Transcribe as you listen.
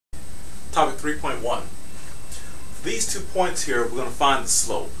Topic 3.1. For these 2 points here, we're going to find the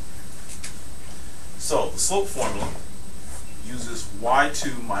slope. So the slope formula uses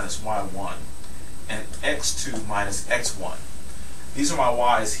y2 minus y1 and x2 minus x1. These are my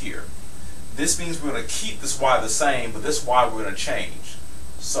y's here. This means we're going to keep this y the same, but this y we're going to change.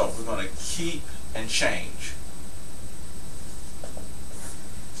 So we're going to keep and change.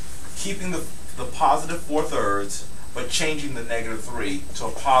 Keeping the positive 4/3, but changing the -3 to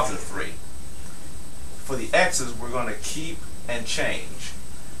a positive 3. For the x's, we're going to keep and change.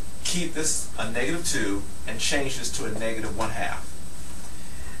 Keep this a -2 and change this to a -1/2.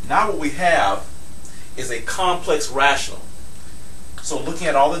 Now what we have is a complex rational. So looking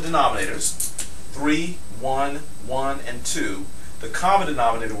at all the denominators, 3, 1, 1, and 2, the common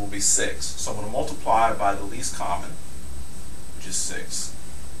denominator will be 6. So I'm going to multiply by the least common, which is 6.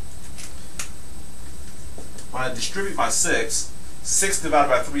 When I distribute my 6, 6 divided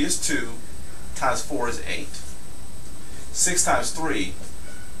by 3 is 2, times 4 is 8. 6 times 3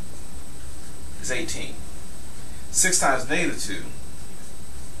 is 18. 6 times -2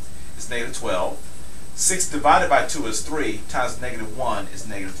 is -12. 6 divided by 2 is 3, times -1 is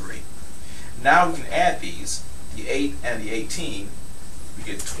 -3. Now we can add these, the 8 and the 18, we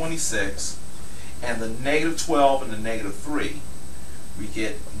get 26, and the -12 and the -3, we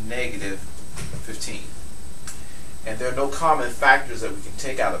get -15. And there are no common factors that we can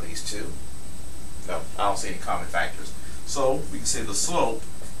take out of these two. No, I don't see any common factors. So we can say the slope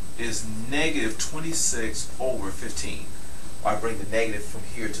is -26 over 15. I bring the negative from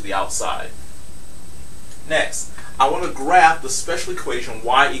here to the outside. Next, I want to graph the special equation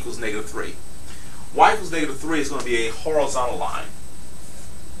y equals -3. Y equals -3 is going to be a horizontal line.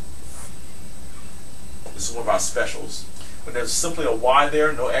 This is one of our specials. When there's simply a y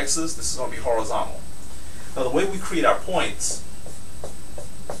there, no x's, this is going to be horizontal. Now the way we create our points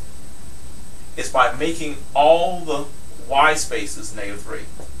is by making all the y spaces -3.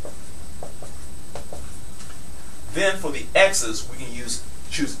 Then for the x's, we can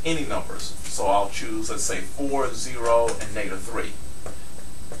choose any numbers. So I'll choose, let's say, 4, 0, and -3.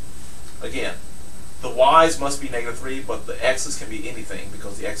 Again, the y's must be -3, but the x's can be anything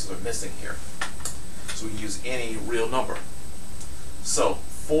because the x's are missing here. So we can use any real number. So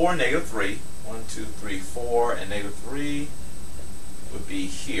 4, -3, 1, 2, 3, 4, and -3 would be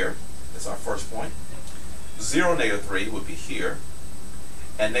here. That's our first point. 0, -3 would be here.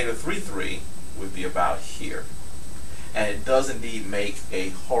 And -3, 3 would be about here. And it does indeed make a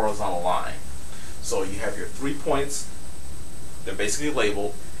horizontal line. So you have your 3 points, they're basically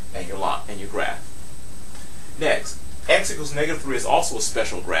labeled, and your graph. Next, x equals -3 is also a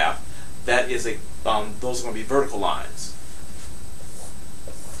special graph. That is those are going to be vertical lines.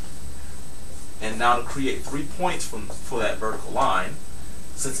 And now to create 3 points for that vertical line,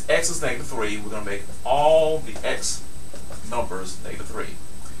 since x is -3, we're going to make all the x numbers -3.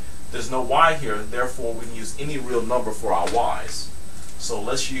 There's no y here, therefore we can use any real number for our y's. So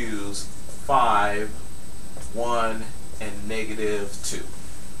let's use 5, 1, and -2.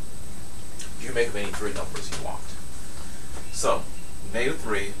 You can make up any 3 numbers you want. So,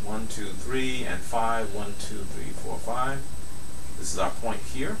 -3, 1, 2, 3, and 5, 1, 2, 3, 4, 5. This is our point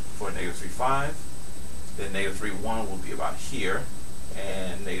here for -3, 5. Then -3, 1 will be about here,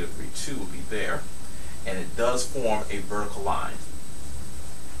 and -3, 2 will be there. And it does form a vertical line.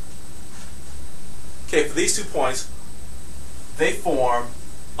 Okay, for these 2 points, they form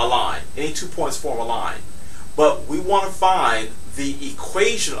a line. Any 2 points form a line. But we want to find the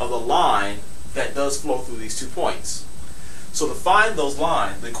equation of the line that does flow through these 2 points. So to find those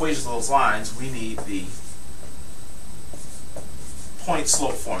lines, the equations of those lines, we need the point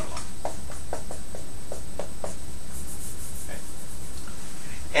slope formula. Okay.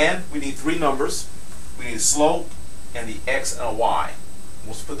 And we need 3 numbers. We need a slope and the x and a y.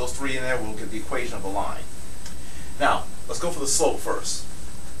 We'll put those 3 in there, we'll get the equation of the line. Now, let's go for the slope first.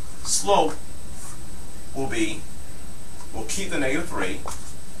 Slope will be, we'll keep the -3,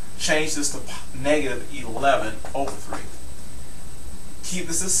 change this to -11 over 3. Keep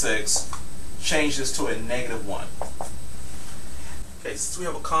this at 6, change this to a -1. Okay, since we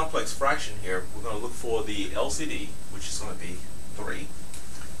have a complex fraction here, we're going to look for the LCD, which is going to be 3.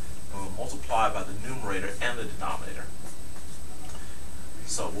 And we'll multiply by the numerator and the denominator.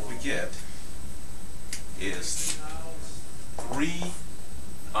 So what we get is 3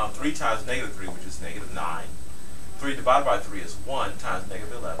 times -3, which is -9. 3 divided by 3 is 1 times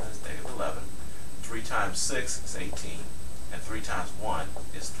 -11 is -11. 3 times 6 is 18. And 3 times 1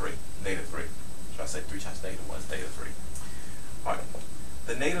 is 3, -3. Should I say 3 times -1 is -3? Alright.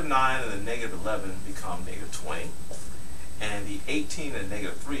 The -9 and the -11 become -20. and the 18 and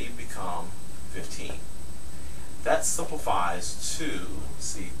negative 3 become 15. That simplifies to, let's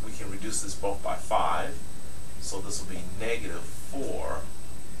see, we can reduce this both by 5, so this will be negative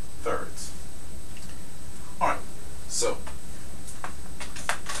 4/3. Alright, so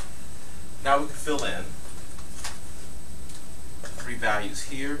now we can fill in 3 values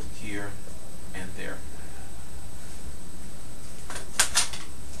here, here, and there.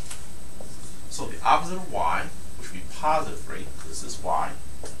 So the opposite of y, which would be positive 3, this is y,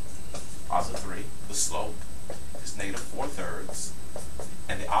 positive 3, the slope is negative 4/3,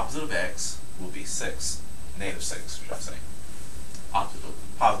 and the opposite of x will be 6, negative 6, should I say. Opposite of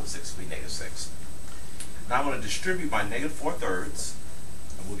positive 6 will be negative 6. Now I'm going to distribute my negative 4/3,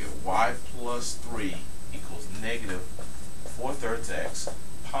 and we'll get y plus 3 equals negative 4/3 x,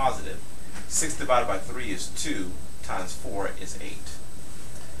 positive. 6 divided by 3 is 2, times 4 is 8.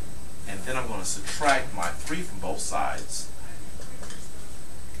 And then I'm going to subtract my 3 from both sides,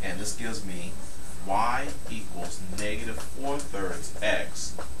 and this gives me y equals negative 4/3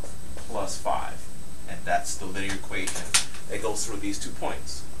 x plus 5. And that's the linear equation that goes through these 2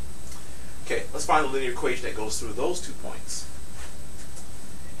 points. Okay, let's find the linear equation that goes through those 2 points.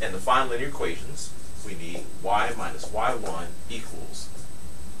 And to find linear equations, we need y minus y1 equals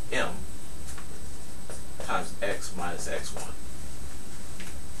m times x minus x1.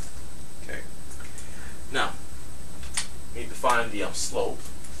 Okay. Now, we need to find the slope,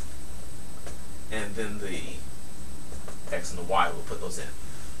 and then the x and the y, we'll put those in.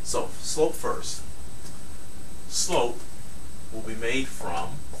 So, slope first. Slope will be made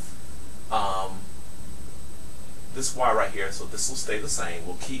from this y right here, so this will stay the same.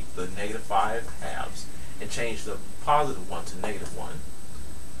 We'll keep the negative 5 halves and change the positive 1 to negative 1.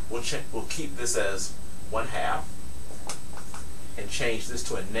 We'll keep this as 1/2 and change this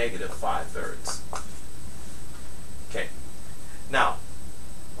to a negative 5/3. Okay. Now,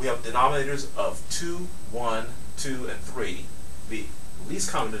 we have denominators of 2, 1, 2, and 3. The least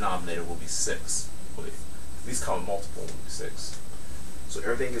common denominator will be 6. The least common multiple will be 6. So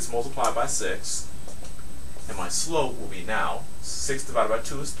everything gets multiplied by 6. And my slope will be now 6 divided by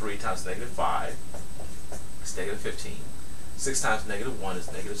 2 is 3 times negative 5. It's negative 15. 6 times negative 1 is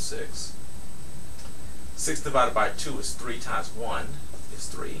negative 6. 6 divided by 2 is 3 times 1 is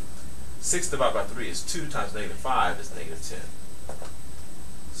 3. 6 divided by 3 is 2 times negative 5 is negative 10.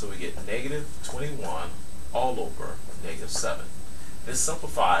 So we get negative 21 all over negative 7. This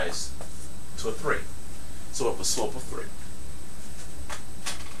simplifies to a 3. So we have a slope of 3.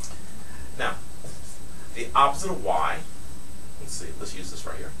 Now, the opposite of y, let's see, let's use this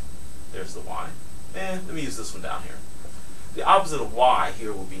right here. There's the y. And let me use this one down here. The opposite of y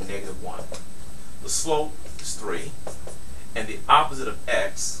here will be negative 1. The slope is 3. And the opposite of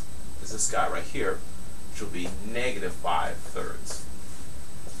x is this guy right here, which will be negative 5/3.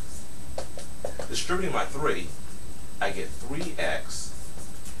 Distributing my 3, I get 3x,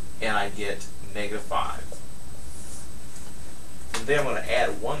 and I get negative 5. From there, I'm going to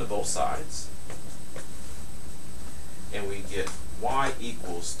add 1 to both sides, and we get y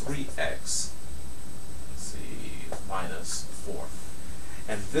equals 3x, let's see, minus 4.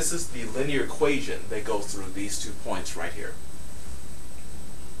 And this is the linear equation that goes through these 2 points right here.